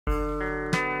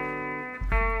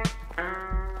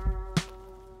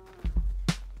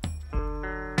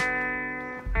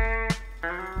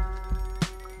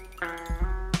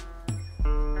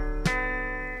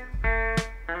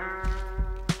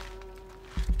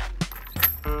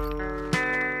It's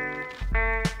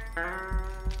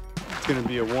going to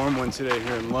be a warm one today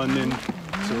here in London,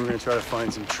 so we're going to try to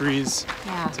find some trees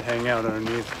to hang out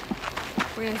underneath.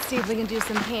 We're going to see if we can do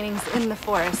some paintings in the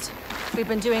forest. We've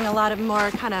been doing a lot of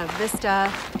more kind of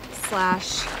vista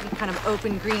slash kind of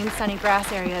open green sunny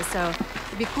grass areas, so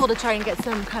it'd be cool to try and get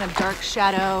some kind of dark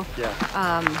shadow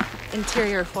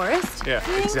interior forest. Yeah,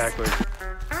 exactly.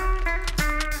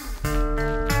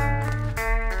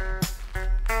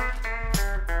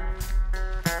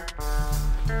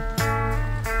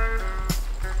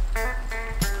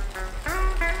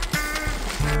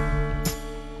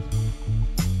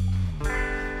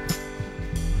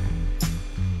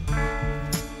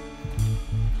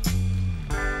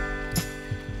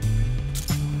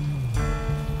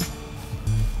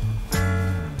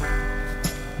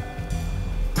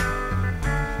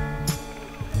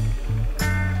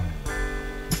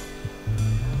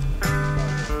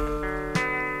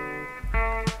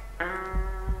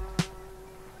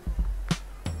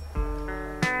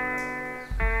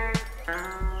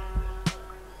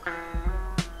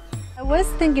 I was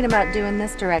thinking about doing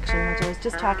this direction, which I was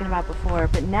just talking about before,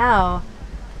 but now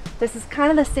this is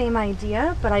kind of the same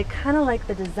idea, but I kind of like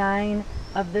the design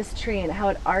of this tree and how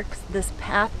it arcs this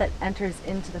path that enters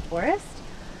into the forest.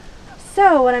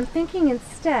 So what I'm thinking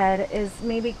instead is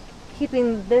maybe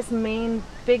keeping this main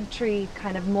big tree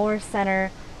kind of more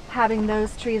center, having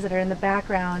those trees that are in the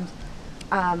background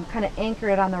kind of anchor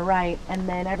it on the right, and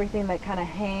then everything that kind of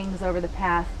hangs over the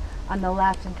path on the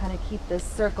left, and kind of keep this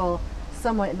circle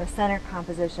somewhat in the center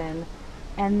composition,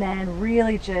 and then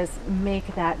really just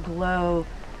make that glow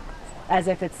as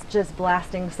if it's just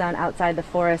blasting sun outside the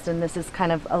forest, and this is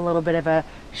kind of a little bit of a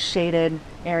shaded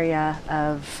area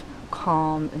of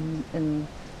calm and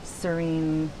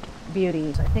serene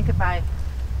beauty. So I think if I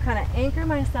kind of anchor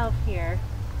myself here,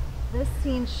 this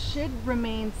scene should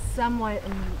remain somewhat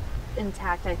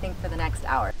intact, I think, for the next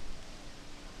hour.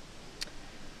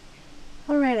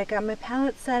 Alright, I got my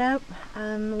palette set up.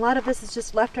 A lot of this is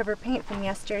just leftover paint from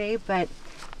yesterday, but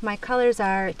my colors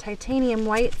are titanium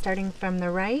white starting from the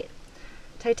right,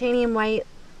 titanium white,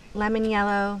 lemon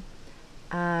yellow,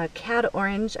 cad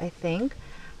orange, I think,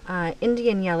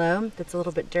 Indian yellow, that's a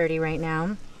little bit dirty right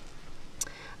now,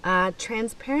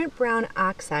 transparent brown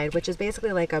oxide, which is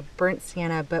basically like a burnt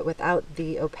sienna but without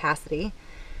the opacity,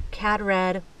 cad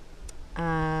red,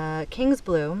 king's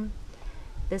blue,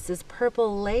 this is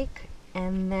purple lake,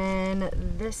 and then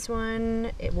this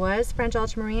one, it was French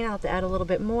ultramarine. I'll have to add a little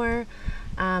bit more.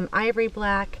 Ivory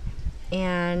black,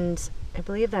 and I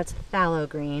believe that's phthalo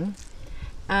green.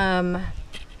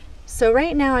 So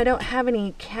right now I don't have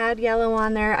any cad yellow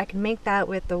on there. I can make that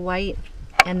with the white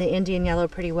and the Indian yellow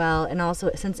pretty well. And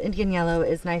also, since Indian yellow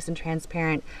is nice and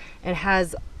transparent, it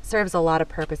serves a lot of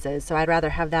purposes. So I'd rather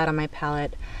have that on my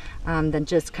palette than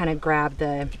just kind of grab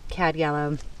the cad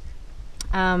yellow.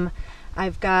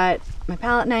 I've got my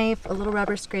palette knife, a little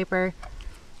rubber scraper.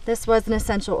 This was an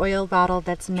essential oil bottle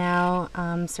that's now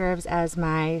serves as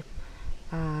my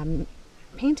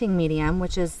painting medium,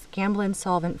 which is Gamblin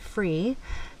solvent free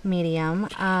medium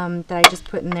that I just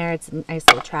put in there. It's a nice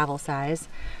little travel size.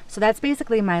 So that's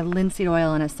basically my linseed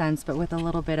oil in a sense, but with a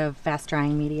little bit of fast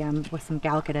drying medium with some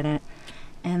Galkit in it.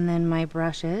 And then my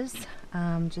brushes,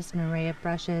 just an array of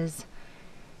brushes,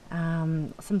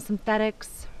 some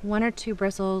synthetics, 1 or 2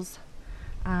 bristles,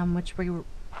 which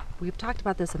we've talked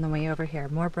about this on the way over here.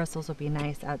 More bristles would be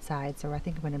nice outside, so I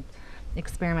think I'm going to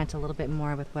experiment a little bit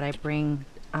more with what I bring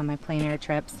on my plein air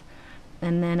trips.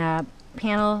 And then a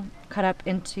panel cut up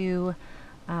into,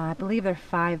 I believe they're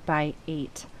 5 by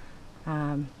 8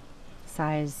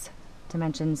 size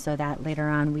dimensions, so that later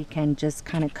on we can just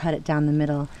kind of cut it down the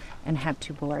middle and have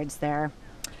 2 boards there.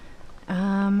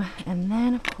 And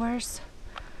then, of course,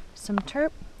 some terp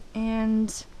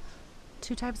and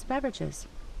 2 types of beverages.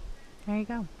 There you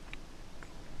go.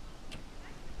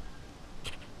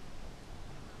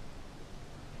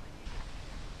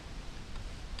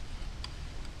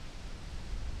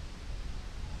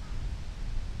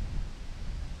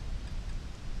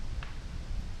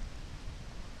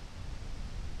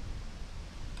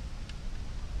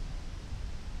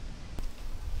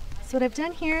 So what I've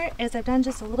done here is I've done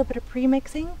just a little bit of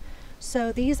pre-mixing.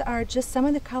 So these are just some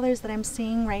of the colors that I'm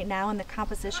seeing right now in the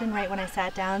composition right when I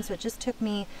sat down. So it just took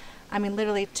me, I mean,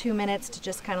 literally 2 minutes to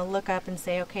just kind of look up and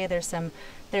say, okay, there's some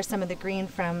of the green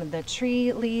from the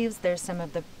tree leaves, there's some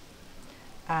of the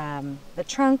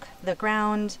trunk, the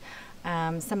ground,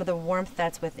 some of the warmth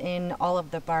that's within all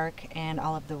of the bark and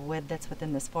all of the wood that's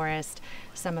within this forest,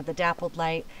 some of the dappled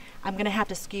light. I'm going to have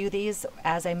to skew these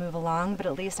as I move along, but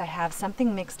at least I have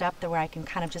something mixed up where I can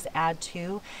kind of just add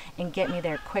to and get me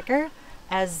there quicker.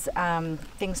 as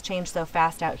things change so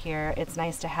fast out here, it's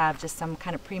nice to have just some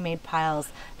kind of pre-made piles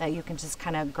that you can just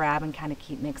kind of grab and kind of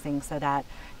keep mixing, so that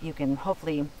you can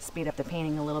hopefully speed up the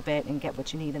painting a little bit and get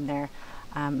what you need in there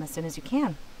as soon as you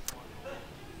can.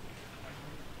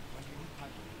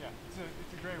 Yeah, it's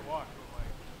a great walk, but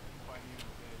like by the end of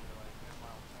the day, you're like at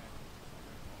mile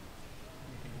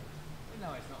 10.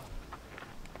 No, it's not.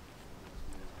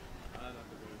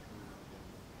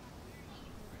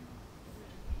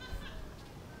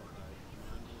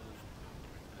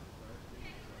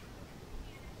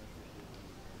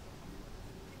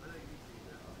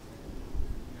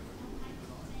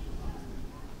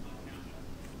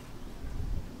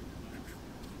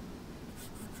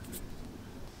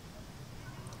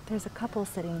 There's a couple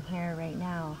sitting here right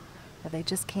now that they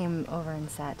just came over and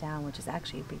sat down, which is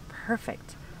actually be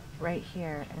perfect right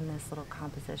here in this little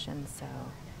composition. So,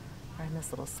 or in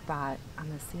this little spot. I'm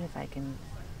gonna see if I can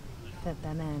fit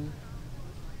them in.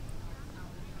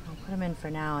 I'll put them in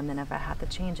for now, and then if I have to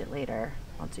change it later,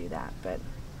 I'll do that. But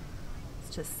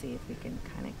let's just see if we can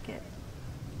kind of get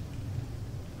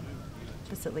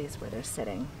just at least where they're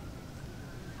sitting.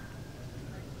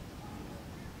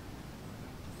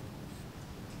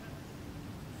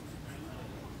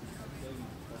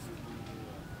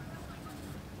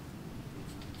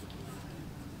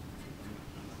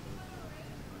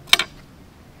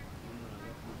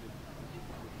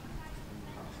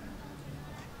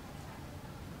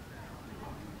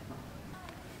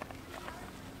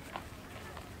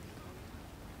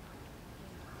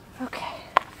 Okay,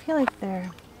 I feel like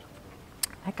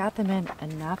I got them in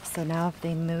enough, so now if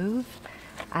they move,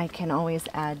 I can always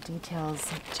add details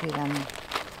to them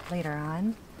later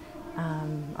on.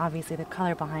 Obviously the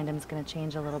color behind them is going to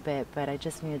change a little bit, but I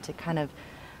just needed to kind of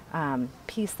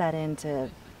piece that in to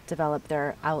develop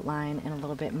their outline and a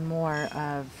little bit more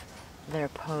of their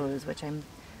pose, which I'm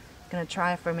going to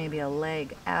try for maybe a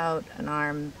leg out, an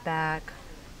arm back,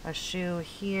 a shoe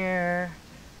here,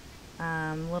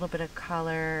 a little bit of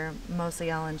color,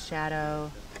 mostly all in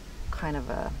shadow, kind of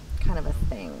a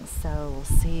thing. So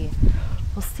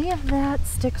we'll see if that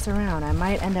sticks around. I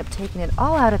might end up taking it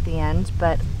all out at the end,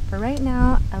 but for right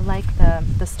now, I like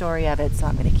the story of it, so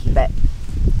I'm going to keep it.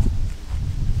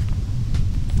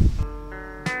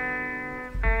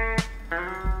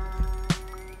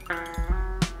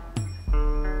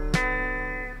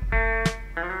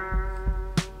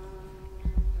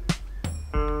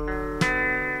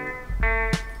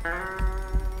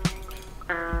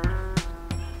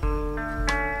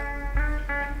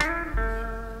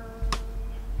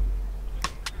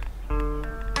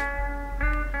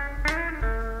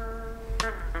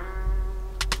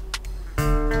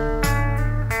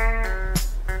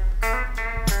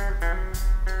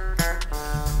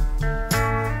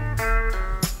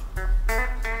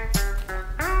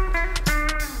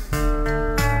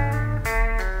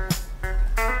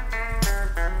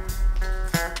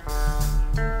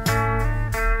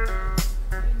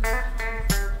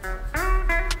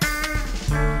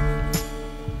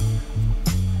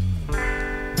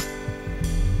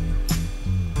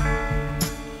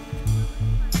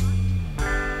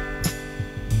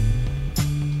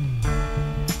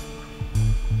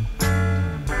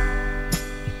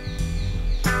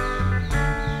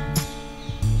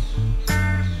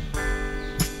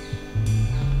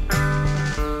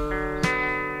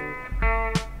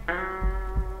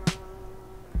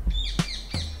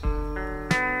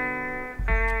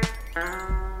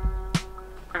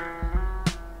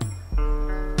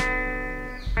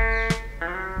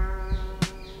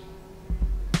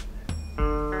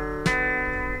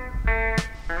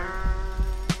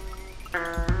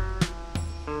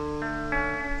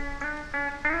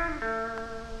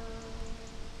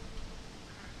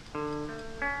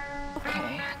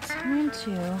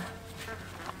 To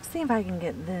see if I can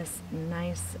get this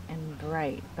nice and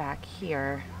bright back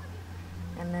here,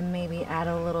 and then maybe add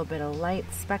a little bit of light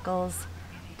speckles,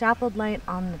 dappled light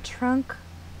on the trunk,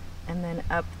 and then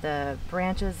up the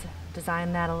branches,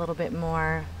 design that a little bit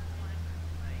more.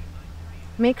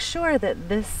 Make sure that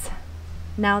this,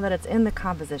 now that it's in the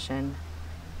composition,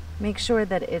 make sure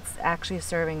that it's actually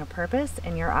serving a purpose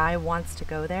and your eye wants to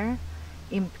go there.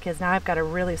 Because now I've got a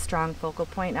really strong focal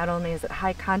point. Not only is it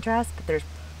high contrast,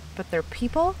 but they're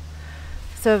people.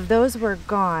 So if those were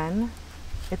gone,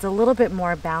 it's a little bit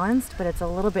more balanced, but it's a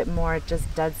little bit more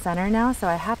just dead center now. So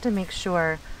I have to make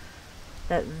sure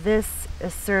that this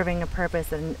is serving a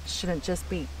purpose and shouldn't just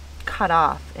be cut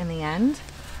off in the end.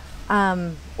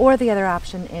 Or the other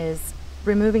option is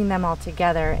removing them all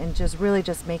together and just really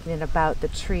just making it about the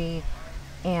tree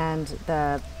and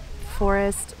the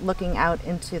forest looking out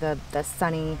into the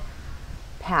sunny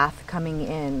path coming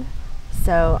in.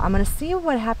 So I'm gonna see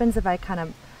what happens if I kind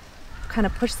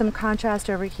of push some contrast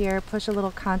over here, push a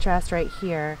little contrast right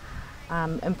here,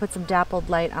 and put some dappled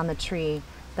light on the tree.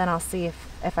 Then I'll see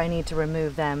if I need to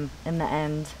remove them in the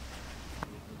end.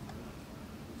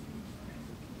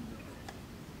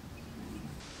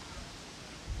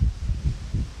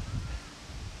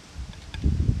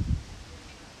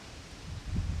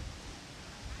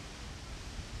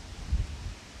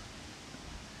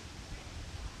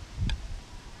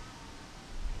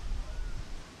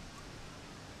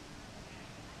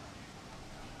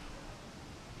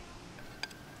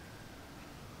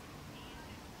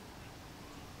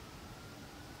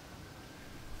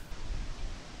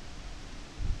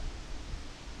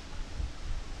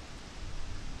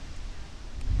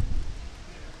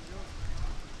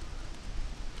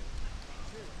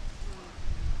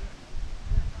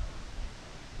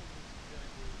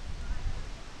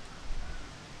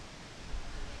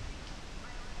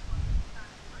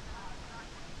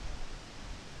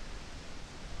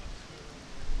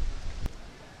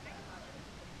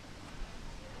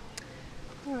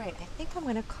 Alright, I think I'm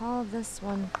going to call this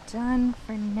one done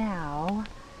for now.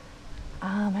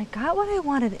 I got what I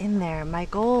wanted in there. My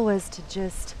goal was to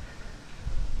just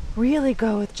really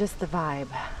go with just the vibe.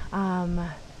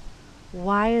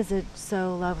 Why is it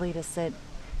so lovely to sit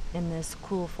in this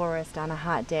cool forest on a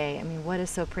hot day? I mean, what is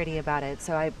so pretty about it?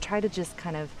 So I try to just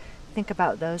kind of think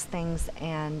about those things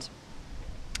and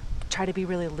try to be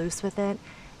really loose with it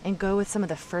and go with some of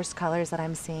the first colors that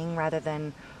I'm seeing rather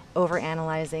than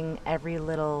over-analyzing every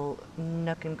little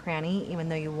nook and cranny, even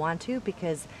though you want to,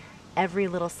 because every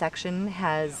little section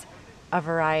has a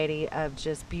variety of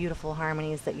just beautiful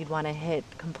harmonies that you'd want to hit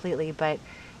completely, but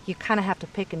you kind of have to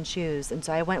pick and choose. And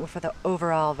so I went for the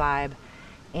overall vibe,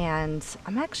 and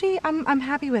I'm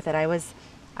happy with it.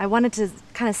 I wanted to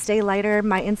kind of stay lighter.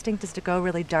 My instinct is to go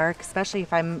really dark, especially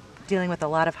if I'm dealing with a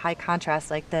lot of high contrast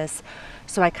like this.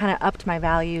 So I kind of upped my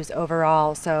values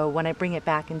overall. So when I bring it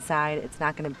back inside, it's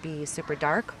not going to be super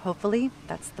dark. Hopefully,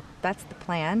 that's the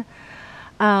plan.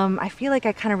 I feel like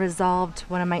I kind of resolved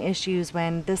one of my issues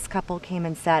when this couple came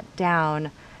and sat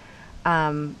down.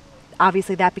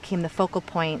 Obviously, that became the focal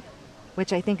point,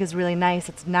 which I think is really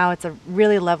nice. Now it's a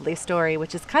really lovely story,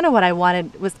 which is kind of what I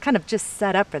wanted. Was kind of just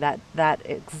set up for that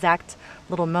exact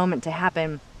little moment to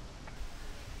happen.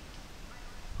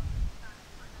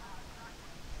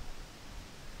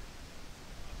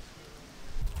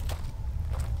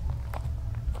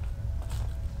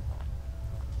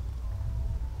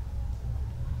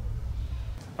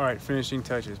 All right, finishing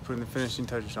touches, putting the finishing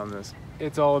touches on this.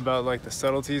 It's all about like the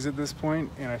subtleties at this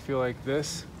point, and I feel like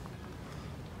this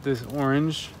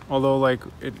orange, although like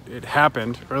it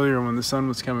happened earlier when the sun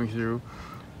was coming through,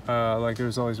 like there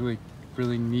was always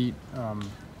really neat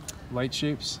light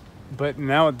shapes. But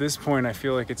now at this point, I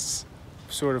feel like it's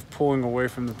sort of pulling away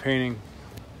from the painting.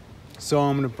 So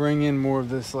I'm gonna bring in more of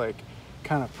this like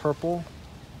kind of purple.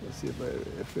 Let's see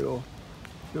if it'll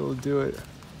do it.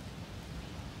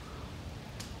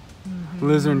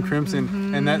 Alizarin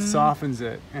crimson, and that softens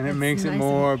it, and it makes it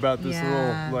more about this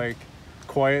little like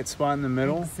quiet spot in the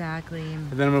middle. Exactly.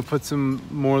 And then I'm gonna put some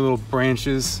more little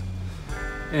branches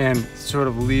and sort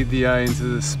of lead the eye into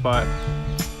this spot.